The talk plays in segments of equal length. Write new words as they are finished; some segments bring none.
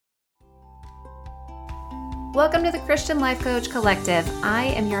Welcome to the Christian Life Coach Collective. I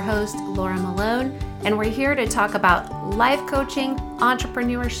am your host, Laura Malone, and we're here to talk about life coaching,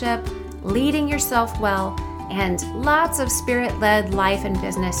 entrepreneurship, leading yourself well, and lots of spirit-led life and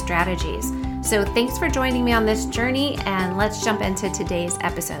business strategies. So thanks for joining me on this journey, and let's jump into today's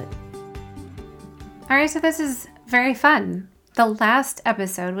episode. All right, so this is very fun. The last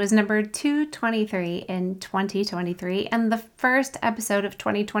episode was number 223 in 2023, and the first episode of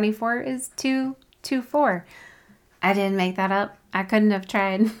 2024 is 224. I didn't make that up. I couldn't have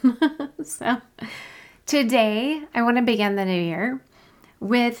tried. So today, I want to begin the new year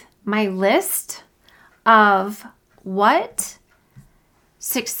with my list of what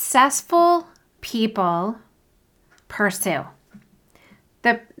successful people pursue.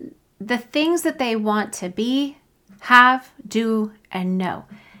 The things that they want to be, have, do, and know.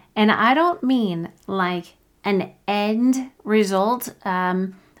 And I don't mean like an end result.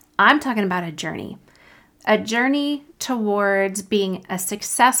 I'm talking about a journey towards being a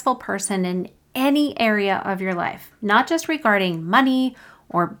successful person in any area of your life, not just regarding money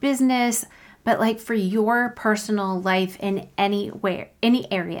or business, but like for your personal life in any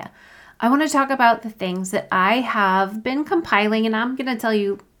area. I want to talk about the things that I have been compiling, and I'm going to tell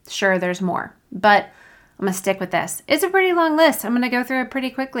you, sure, there's more, but I'm going to stick with this. It's a pretty long list. I'm going to go through it pretty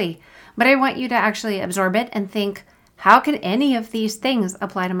quickly, but I want you to actually absorb it and think, how can any of these things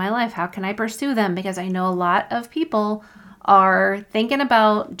apply to my life? How can I pursue them? Because I know a lot of people are thinking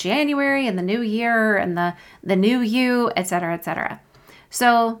about January and the new year and the new you, et cetera, et cetera.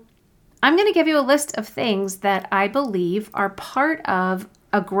 So I'm going to give you a list of things that I believe are part of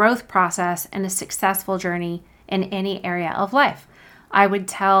a growth process and a successful journey in any area of life. I would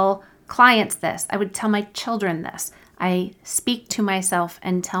tell clients this. I would tell my children this. I speak to myself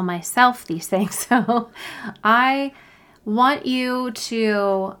and tell myself these things. So I want you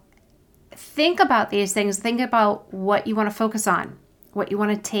to think about these things. Think about what you want to focus on, what you want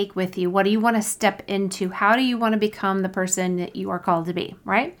to take with you. What do you want to step into? How do you want to become the person that you are called to be,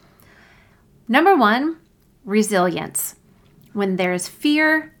 right? Number one, resilience. When there is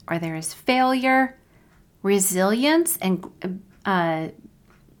fear or there is failure, resilience and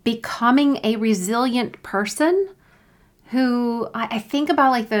becoming a resilient person who I think about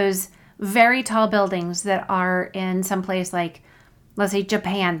like those very tall buildings that are in some place like, let's say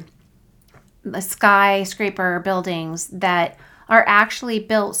Japan, the skyscraper buildings that are actually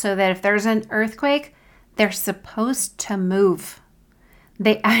built so that if there's an earthquake, they're supposed to move.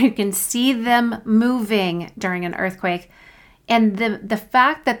 I can see them moving during an earthquake. And the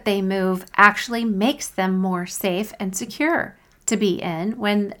fact that they move actually makes them more safe and secure to be in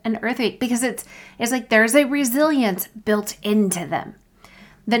when an earthquake, because it's like there's a resilience built into them.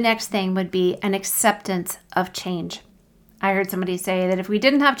 The next thing would be an acceptance of change. I heard somebody say that if we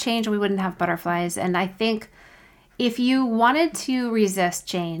didn't have change, we wouldn't have butterflies. And I think if you wanted to resist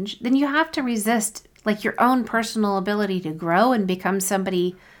change, then you have to resist like your own personal ability to grow and become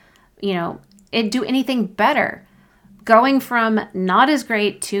somebody, and do anything better. Going from not as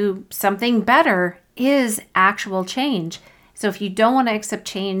great to something better is actual change. So if you don't want to accept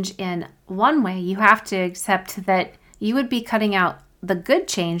change in one way, you have to accept that you would be cutting out the good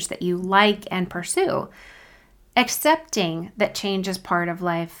change that you like and pursue. Accepting that change is part of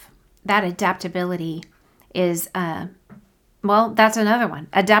life, that adaptability is, that's another one.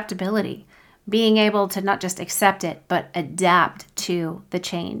 Adaptability. Being able to not just accept it, but adapt to the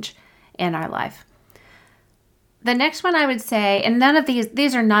change in our life. The next one I would say, and none of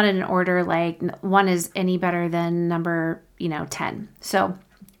these are not in an order, like one is any better than number, 10. So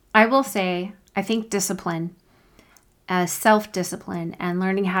I will say, I think discipline, self-discipline, and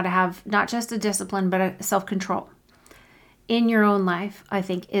learning how to have not just a discipline, but a self-control in your own life, I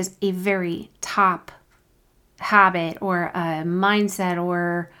think is a very top habit or a mindset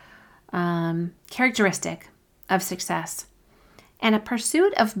or characteristic of success. And a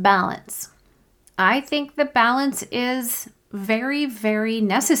pursuit of balance. I think the balance is very, very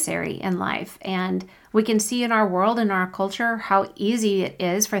necessary in life. And we can see in our world, in our culture, how easy it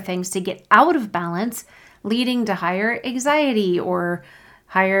is for things to get out of balance, leading to higher anxiety or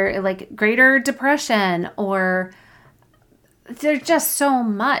greater depression, or there's just so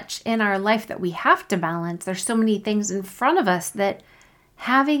much in our life that we have to balance. There's so many things in front of us that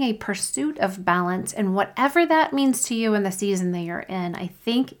having a pursuit of balance, and whatever that means to you in the season that you're in, I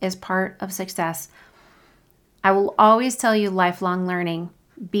think is part of success. I will always tell you lifelong learning.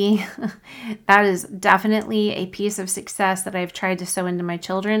 That is definitely a piece of success that I've tried to sow into my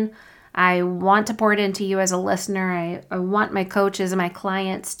children. I want to pour it into you as a listener. I want my coaches and my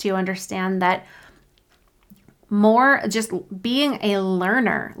clients to understand that more just being a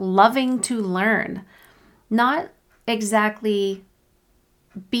learner, loving to learn, not exactly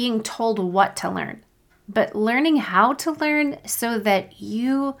being told what to learn, but learning how to learn so that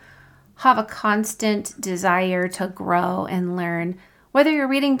you have a constant desire to grow and learn, whether you're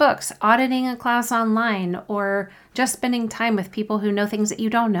reading books, auditing a class online, or just spending time with people who know things that you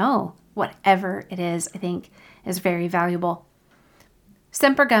don't know. Whatever it is, I think is very valuable.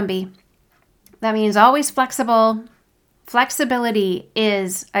 Semper Gumby. That means always flexible. Flexibility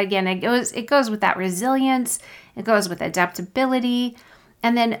is, again, it goes with that resilience. It goes with adaptability.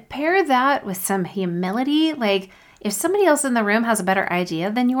 And then pair that with some humility. Like, if somebody else in the room has a better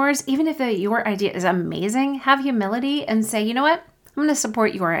idea than yours, even if your idea is amazing, have humility and say, you know what? I'm going to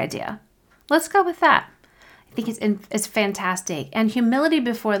support your idea. Let's go with that. I think it's fantastic. And humility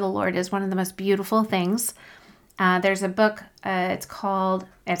before the Lord is one of the most beautiful things. There's a book, it's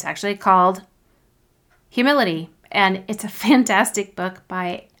actually called Humility. And it's a fantastic book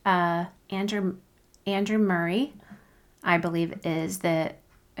by Andrew Murray, I believe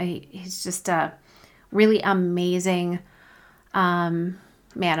he's just a really amazing man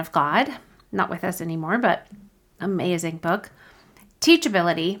of God. Not with us anymore, but amazing book.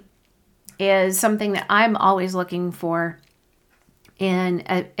 Teachability is something that I'm always looking for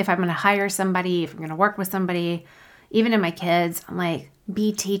if I'm going to hire somebody, if I'm going to work with somebody, even in my kids. I'm like,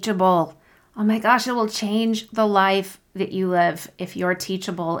 be teachable. Oh my gosh, it will change the life that you live if you're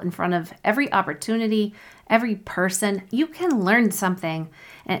teachable in front of every opportunity, every person. You can learn something.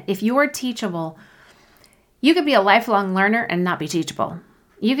 And if you are teachable, you could be a lifelong learner and not be teachable.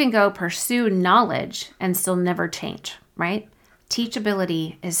 You can go pursue knowledge and still never change, right?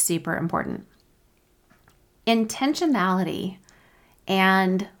 Teachability is super important. Intentionality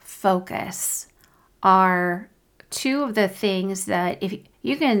and focus are two of the things that if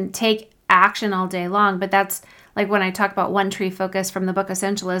you can take action all day long, but that's like when I talk about one tree focus from the book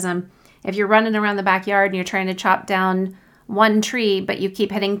Essentialism. If you're running around the backyard and you're trying to chop down one tree, but you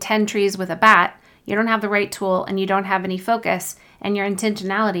keep hitting 10 trees with a bat, you don't have the right tool and you don't have any focus and your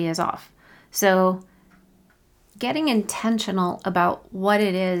intentionality is off. So getting intentional about what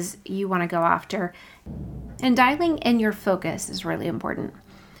it is you want to go after and dialing in your focus is really important.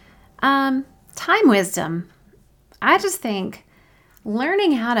 Time wisdom. I just think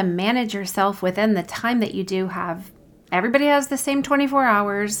learning how to manage yourself within the time that you do have. Everybody has the same 24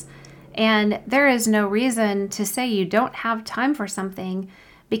 hours, and there is no reason to say you don't have time for something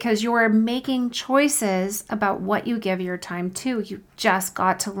because you're making choices about what you give your time to. You just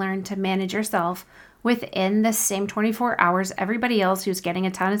got to learn to manage yourself within the same 24 hours everybody else who's getting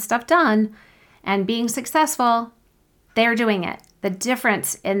a ton of stuff done and being successful, they're doing it. The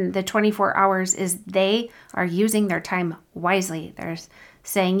difference in the 24 hours is they are using their time wisely. They're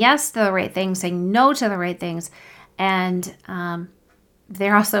saying yes to the right things, saying no to the right things, and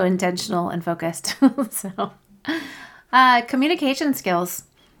they're also intentional and focused. So, communication skills,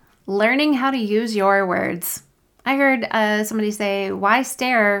 learning how to use your words. I heard somebody say, why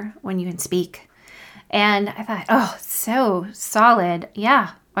stare when you can speak? And I thought, oh, so solid.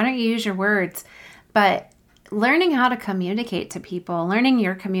 Yeah, why don't you use your words? But learning how to communicate to people, learning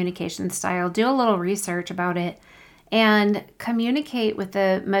your communication style, do a little research about it, and communicate with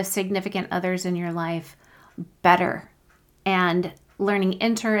the most significant others in your life better. And learning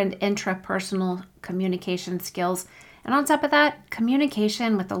inter and intrapersonal communication skills. And on top of that,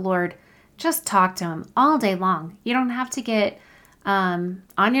 communication with the Lord. Just talk to him all day long. You don't have to get on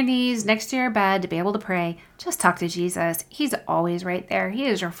your knees next to your bed to be able to pray. Just talk to Jesus. He's always right there. He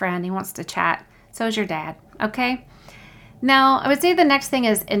is your friend. He wants to chat. So is your dad. Okay. Now, I would say the next thing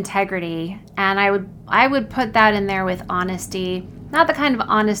is integrity. And I would put that in there with honesty. Not the kind of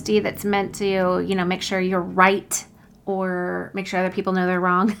honesty that's meant to, make sure you're right or make sure other people know they're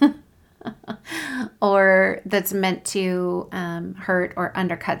wrong. Or that's meant to hurt or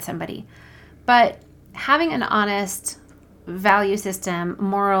undercut somebody. But having an honest value system,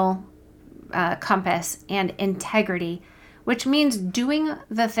 moral compass, and integrity, which means doing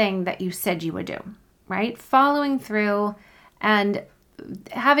the thing that you said you would do, right? Following through and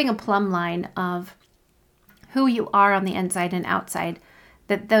having a plumb line of who you are on the inside and outside,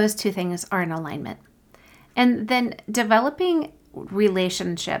 that those two things are in alignment. And then developing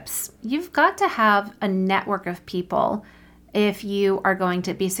relationships. You've got to have a network of people if you are going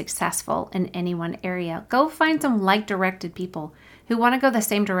to be successful in any one area. Go find some like-directed people who want to go the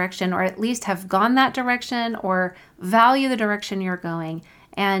same direction or at least have gone that direction or value the direction you're going,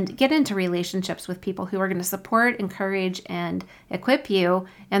 and get into relationships with people who are going to support, encourage, and equip you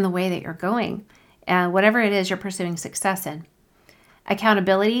in the way that you're going, whatever it is you're pursuing success in.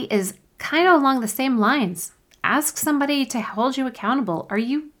 Accountability is kind of along the same lines. Ask somebody to hold you accountable. Are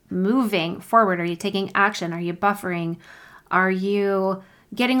you moving forward? Are you taking action? Are you buffering? Are you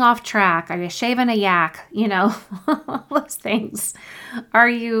getting off track? Are you shaving a yak? All those things. Are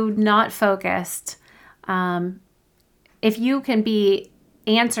you not focused? If you can be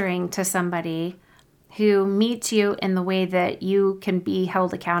answering to somebody who meets you in the way that you can be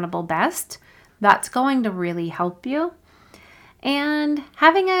held accountable best, that's going to really help you. And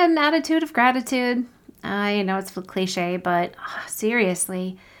having an attitude of gratitude. I know it's a cliche, but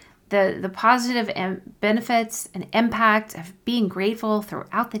seriously, the positive benefits and impact of being grateful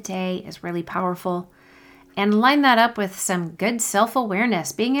throughout the day is really powerful. And line that up with some good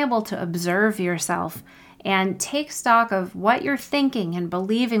self-awareness, being able to observe yourself and take stock of what you're thinking and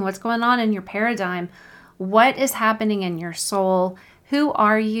believing, what's going on in your paradigm, what is happening in your soul, who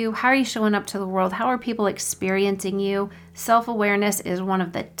are you, how are you showing up to the world, how are people experiencing you. Self-awareness is one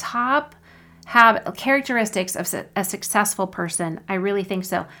of the top characteristics of a successful person. I really think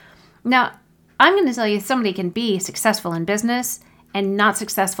so. Now, I'm going to tell you, somebody can be successful in business and not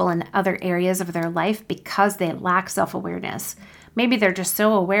successful in other areas of their life because they lack self-awareness. Maybe they're just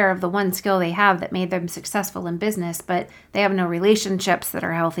so aware of the one skill they have that made them successful in business, but they have no relationships that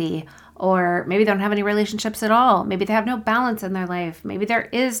are healthy, or maybe they don't have any relationships at all. Maybe they have no balance in their life. Maybe there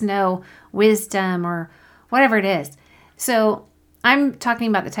is no wisdom or whatever it is. So I'm talking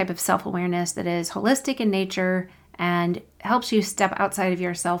about the type of self-awareness that is holistic in nature and helps you step outside of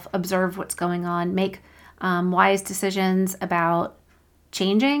yourself, observe what's going on, make wise decisions about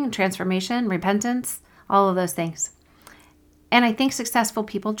changing, transformation, repentance, all of those things. And I think successful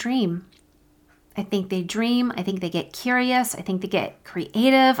people dream. I think they dream. I think they get curious. I think they get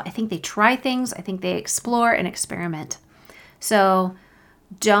creative. I think they try things. I think they explore and experiment. So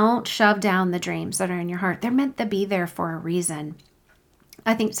don't shove down the dreams that are in your heart. They're meant to be there for a reason.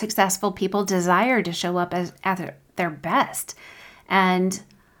 I think successful people desire to show up at their best and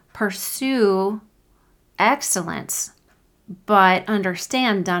pursue excellence, but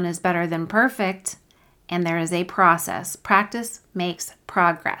understand done is better than perfect, and there is a process. Practice makes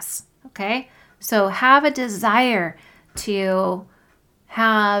progress, okay? So have a desire to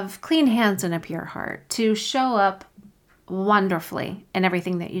have clean hands and a pure heart, to show up wonderfully in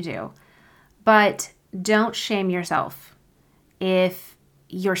everything that you do, but don't shame yourself if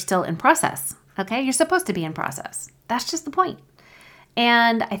you're still in process, okay? You're supposed to be in process. That's just the point.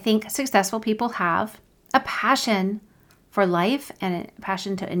 And I think successful people have a passion for life and a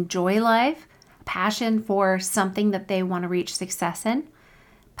passion to enjoy life, a passion for something that they want to reach success in,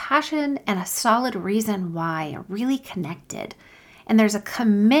 passion and a solid reason why are really connected. And there's a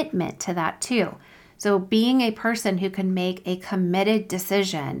commitment to that too. So being a person who can make a committed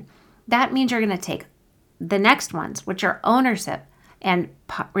decision, that means you're going to take the next ones, which are ownership and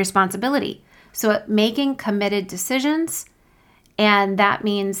responsibility. So making committed decisions, and that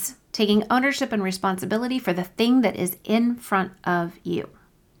means taking ownership and responsibility for the thing that is in front of you.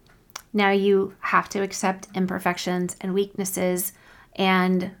 Now you have to accept imperfections and weaknesses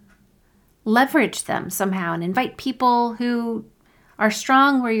and leverage them somehow and invite people who are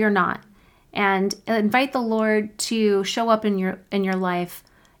strong where you're not, and invite the Lord to show up in your life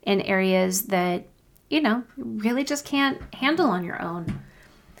in areas that you really just can't handle on your own.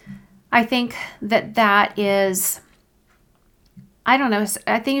 I think that is, I don't know,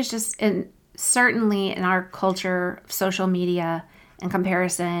 I think it's just certainly in our culture, social media and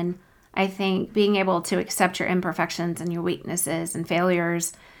comparison, I think being able to accept your imperfections and your weaknesses and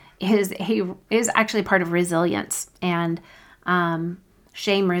failures is actually part of resilience and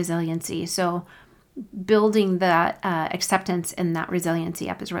shame resiliency. So building that acceptance and that resiliency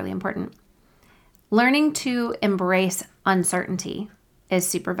up is really important. Learning to embrace uncertainty is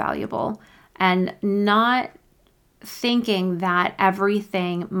super valuable, and not thinking that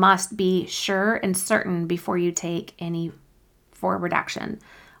everything must be sure and certain before you take any forward action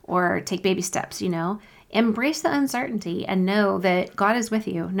or take baby steps, Embrace the uncertainty and know that God is with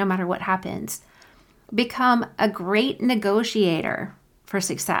you no matter what happens. Become a great negotiator for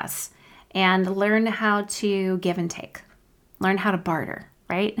success and learn how to give and take. Learn how to barter,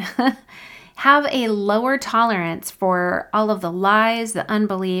 right? Have a lower tolerance for all of the lies, the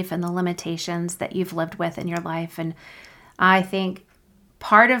unbelief, and the limitations that you've lived with in your life. And I think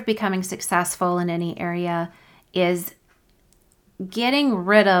part of becoming successful in any area is getting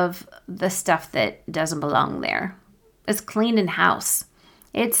rid of the stuff that doesn't belong there. It's cleaning house.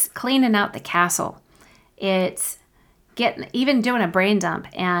 It's cleaning out the castle. It's even doing a brain dump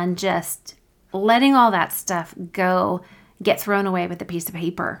and just letting all that stuff go, get thrown away with a piece of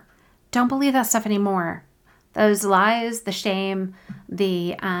paper. Don't believe that stuff anymore. Those lies, the shame,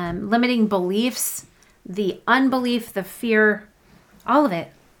 the limiting beliefs, the unbelief, the fear, all of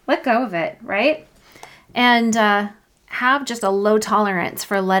it. let go of it, right? And have just a low tolerance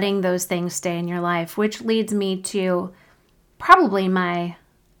for letting those things stay in your life, which leads me to probably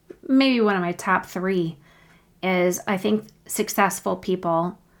maybe one of my top 3 is I think successful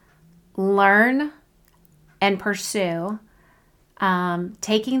people learn and pursue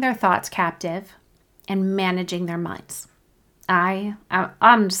taking their thoughts captive and managing their minds.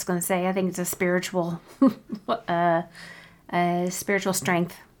 I'm just going to say I think it's a spiritual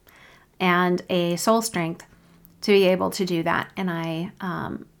strength and a soul strength to be able to do that. And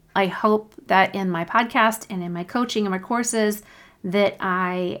I hope that in my podcast and in my coaching and my courses that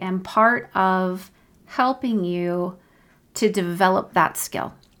I am part of helping you to develop that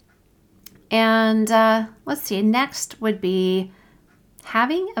skill. And let's see, next would be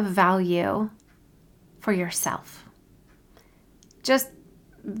having a value for yourself. Just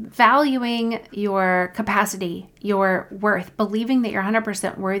valuing your capacity, your worth, believing that you're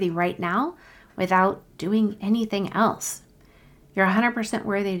 100% worthy right now without doing anything else. You're 100%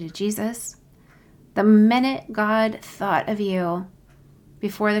 worthy to Jesus. The minute God thought of you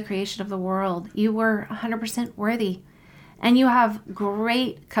before the creation of the world, you were 100% worthy. And you have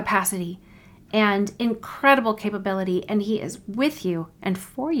great capacity and incredible capability, and He is with you and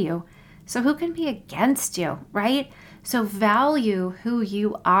for you. So who can be against you, right? So value who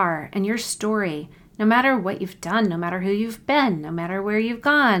you are and your story, no matter what you've done, no matter who you've been, no matter where you've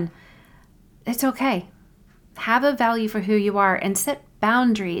gone. It's okay. Have a value for who you are and set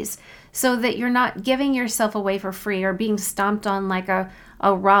boundaries so that you're not giving yourself away for free or being stomped on like a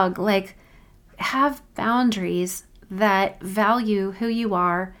rug. Like, have boundaries that value who you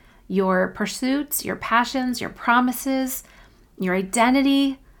are, your pursuits, your passions, your promises, your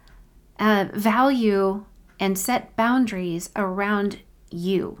identity. Value and set boundaries around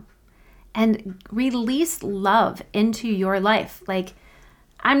you and release love into your life. Like,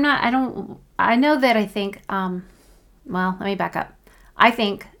 I know that I think, let me back up. I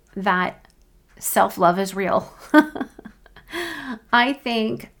think that self-love is real. I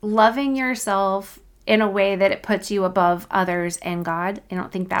think loving yourself in a way that it puts you above others and God, I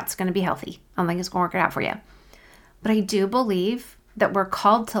don't think that's going to be healthy. I don't think it's going to work it out for you. But I do believe that we're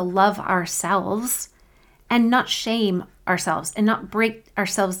called to love ourselves and not shame ourselves and not break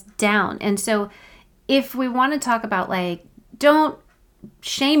ourselves down. And so if we want to talk about like, don't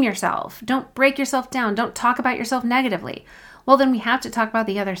shame yourself, don't break yourself down, don't talk about yourself negatively. Well, then we have to talk about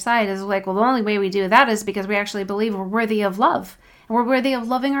the other side is like, well, the only way we do that is because we actually believe we're worthy of love and we're worthy of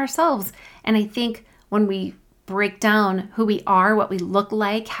loving ourselves. And I think when we break down who we are, what we look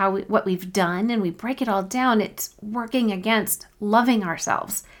like, what we've done, and we break it all down, it's working against loving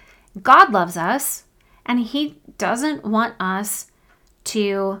ourselves. God loves us, and He doesn't want us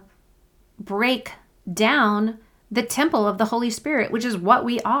to break down the temple of the Holy Spirit, which is what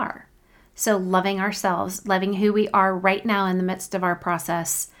we are. So loving ourselves, loving who we are right now in the midst of our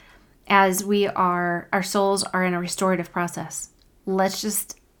process, as our souls are in a restorative process.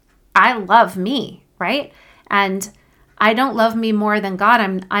 I love me, right? And I don't love me more than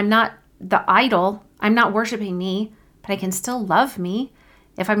God. I'm not the idol. I'm not worshiping me, but I can still love me.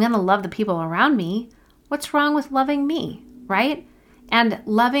 If I'm going to love the people around me, what's wrong with loving me, right? And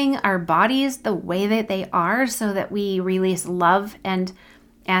loving our bodies the way that they are so that we release love and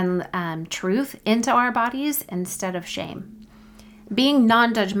truth into our bodies instead of shame. Being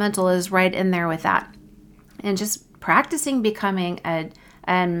non-judgmental is right in there with that. And just practicing becoming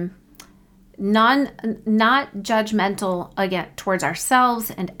not judgmental again towards ourselves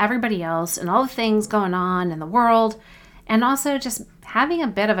and everybody else and all the things going on in the world, and also just having a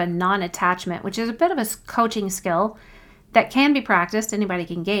bit of a non-attachment, which is a bit of a coaching skill that can be practiced, anybody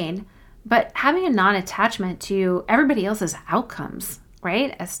can gain, but having a non-attachment to everybody else's outcomes,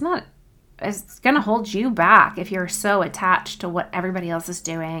 right? It's going to hold you back if you're so attached to what everybody else is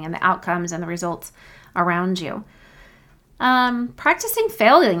doing and the outcomes and the results around you. Practicing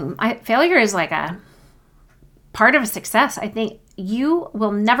failing. Failure is like a part of a success. I think you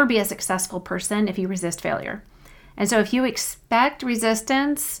will never be a successful person if you resist failure. And so if you expect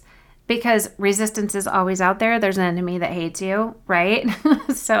resistance, because resistance is always out there, there's an enemy that hates you, right?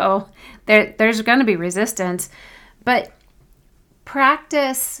 So there's going to be resistance, but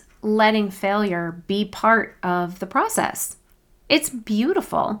practice letting failure be part of the process. It's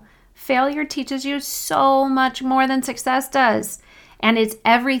beautiful. Failure teaches you so much more than success does. And it's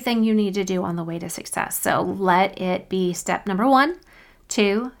everything you need to do on the way to success. So let it be step number 1,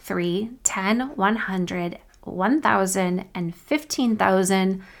 2, 3, 10, 100, 1,000, and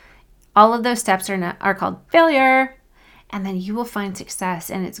 15,000. All of those steps are called failure. And then you will find success.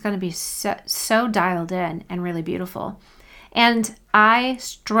 And it's going to be so dialed in and really beautiful. And I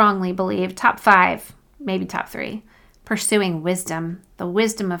strongly believe top 5, maybe top 3, pursuing wisdom, the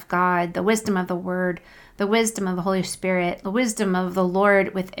wisdom of God, the wisdom of the Word, the wisdom of the Holy Spirit, the wisdom of the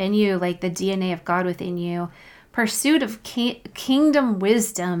Lord within you, like the DNA of God within you. Pursuit of kingdom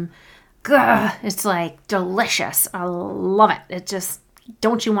wisdom. Gah, it's like delicious. I love it. It just,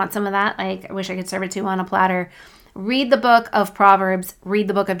 don't you want some of that? Like, I wish I could serve it to you on a platter. Read the book of Proverbs. Read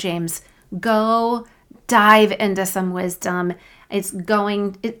the book of James. Go dive into some wisdom.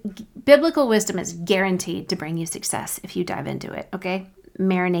 Biblical wisdom is guaranteed to bring you success if you dive into it, okay?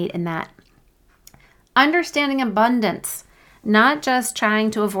 Marinate in that. Understanding abundance, not just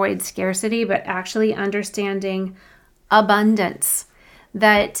trying to avoid scarcity, but actually understanding abundance,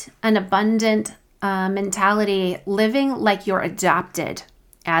 that an abundant mentality, living like you're adopted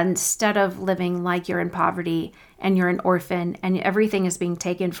instead of living like you're in poverty and you're an orphan and everything is being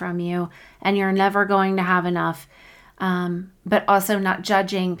taken from you and you're never going to have enough. But also not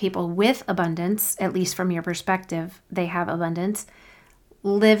judging people with abundance, at least from your perspective, they have abundance.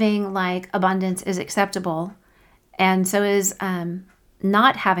 Living like abundance is acceptable, and so is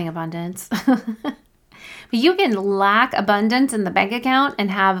not having abundance. But you can lack abundance in the bank account and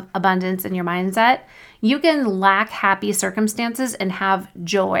have abundance in your mindset. You can lack happy circumstances and have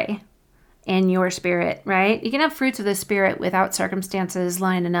joy in your spirit, right? You can have fruits of the Spirit without circumstances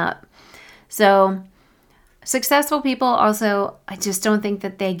lining up. So successful people also, I just don't think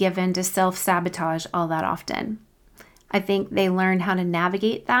that they give in to self-sabotage all that often. I think they learn how to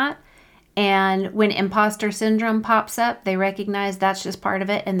navigate that. And when imposter syndrome pops up, they recognize that's just part of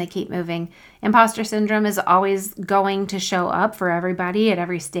it and they keep moving. Imposter syndrome is always going to show up for everybody at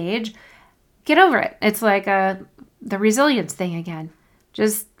every stage. Get over it. It's like the resilience thing again.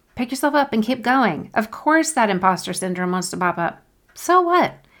 Just pick yourself up and keep going. Of course that imposter syndrome wants to pop up. So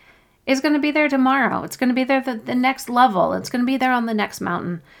what? It's going to be there tomorrow. It's going to be there the next level. It's going to be there on the next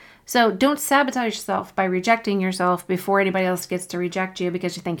mountain. So don't sabotage yourself by rejecting yourself before anybody else gets to reject you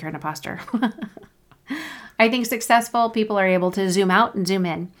because you think you're an imposter. I think successful people are able to zoom out and zoom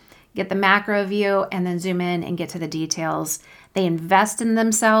in, get the macro view and then zoom in and get to the details. They invest in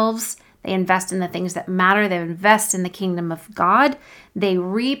themselves. They invest in the things that matter. They invest in the kingdom of God. They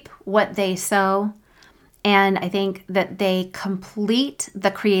reap what they sow. And I think that they complete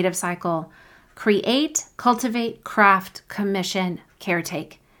the creative cycle. Create, cultivate, craft, commission,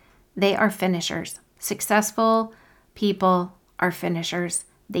 caretake. They are finishers. Successful people are finishers.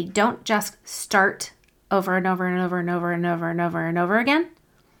 They don't just start over and over and over and over and over and over and over again.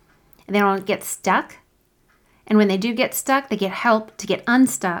 They don't get stuck. And when they do get stuck, they get help to get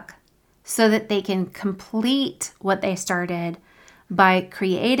unstuck so that they can complete what they started by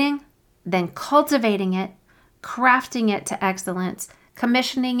creating, then cultivating it, crafting it to excellence,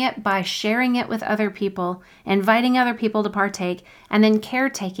 commissioning it by sharing it with other people, inviting other people to partake, and then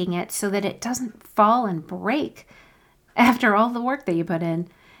caretaking it so that it doesn't fall and break after all the work that you put in,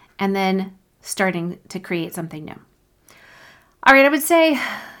 and then starting to create something new. All right, I would say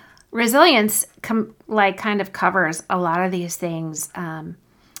resilience kind of covers a lot of these things,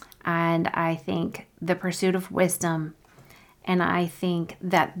 and I think the pursuit of wisdom, and I think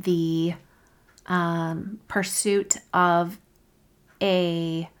that the pursuit of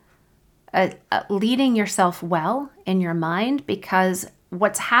a leading yourself well in your mind, because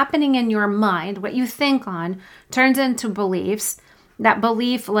what's happening in your mind, what you think on, turns into beliefs. That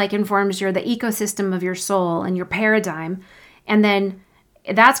belief informs the ecosystem of your soul and your paradigm. And then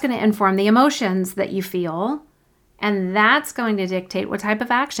that's going to inform the emotions that you feel. And that's going to dictate what type of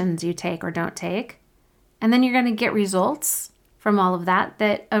actions you take or don't take. And then you're going to get results from all of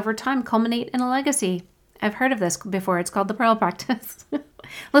that over time culminate in a legacy. I've heard of this before. It's called the Pearl Practice.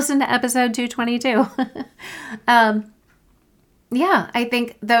 Listen to episode 222. I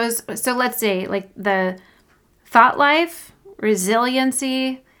think those, so let's see, the thought life,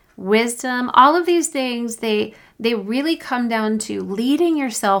 resiliency, wisdom, all of these things, they really come down to leading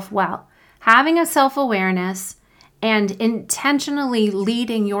yourself well, having a self-awareness and intentionally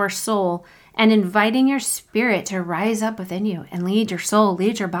leading your soul and inviting your spirit to rise up within you and lead your soul,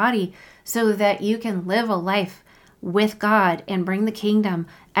 lead your body, so that you can live a life with God and bring the kingdom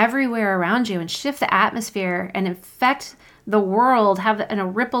everywhere around you and shift the atmosphere and affect the world, have a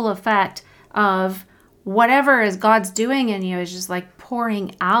ripple effect of whatever is God's doing in you is just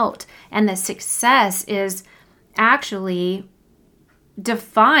pouring out. And the success is actually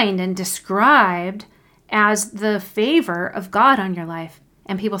defined and described as the favor of God on your life.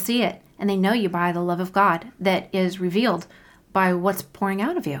 And people see it and they know you by the love of God that is revealed by what's pouring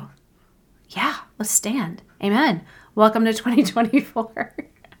out of you. Yeah, let's stand. Amen. Welcome to 2024.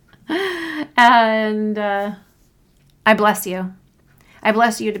 And I bless you. I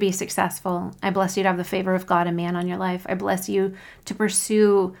bless you to be successful. I bless you to have the favor of God and man on your life. I bless you to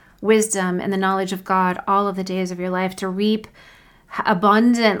pursue wisdom and the knowledge of God all of the days of your life, to reap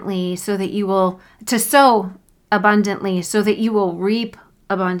abundantly so that you will, to sow abundantly so that you will reap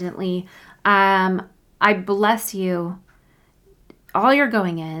abundantly. I bless you. All your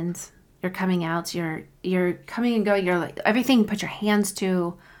going ins, your coming outs, you're coming and going, you're like everything you put your hands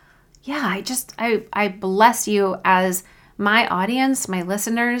to. Yeah, I bless you as my audience, my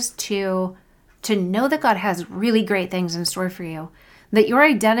listeners, to know that God has really great things in store for you, that your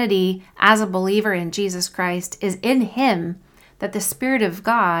identity as a believer in Jesus Christ is in Him, that the Spirit of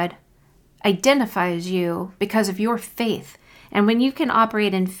God identifies you because of your faith. And when you can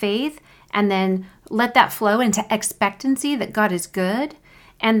operate in faith and then let that flow into expectancy that God is good,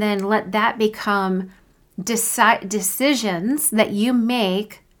 and then let that become decisions that you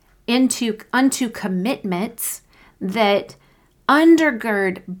make unto commitments that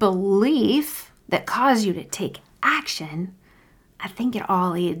undergird belief that cause you to take action, I think it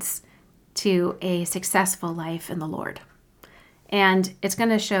all leads to a successful life in the Lord. And it's going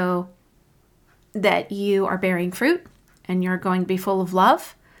to show that you are bearing fruit and you're going to be full of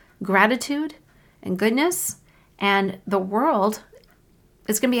love, gratitude, and goodness. And the world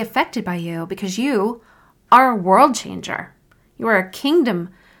is going to be affected by you because you are a world changer. You are a kingdom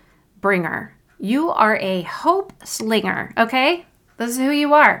bringer. You are a hope slinger, okay? This is who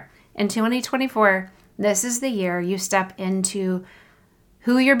you are. In 2024, this is the year you step into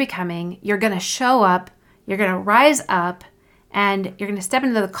who you're becoming. You're going to show up. You're going to rise up. And you're going to step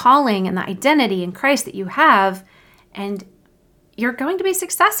into the calling and the identity in Christ that you have. And you're going to be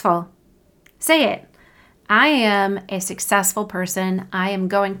successful. Say it. I am a successful person. I am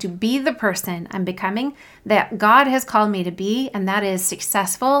going to be the person I'm becoming that God has called me to be. And that is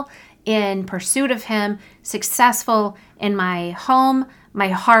successful in pursuit of Him, successful in my home, my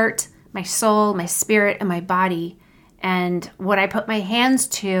heart, my soul, my spirit, and my body. And what I put my hands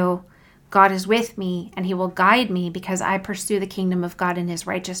to, God is with me and He will guide me because I pursue the kingdom of God and His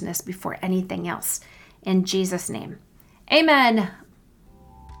righteousness before anything else. In Jesus' name, amen.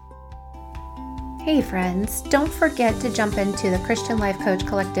 Hey friends, don't forget to jump into the Christian Life Coach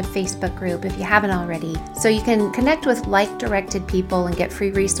Collective Facebook group if you haven't already, so you can connect with like-directed people and get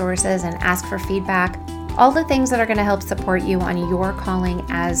free resources and ask for feedback, all the things that are going to help support you on your calling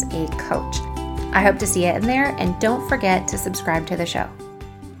as a coach. I hope to see you in there, and don't forget to subscribe to the show.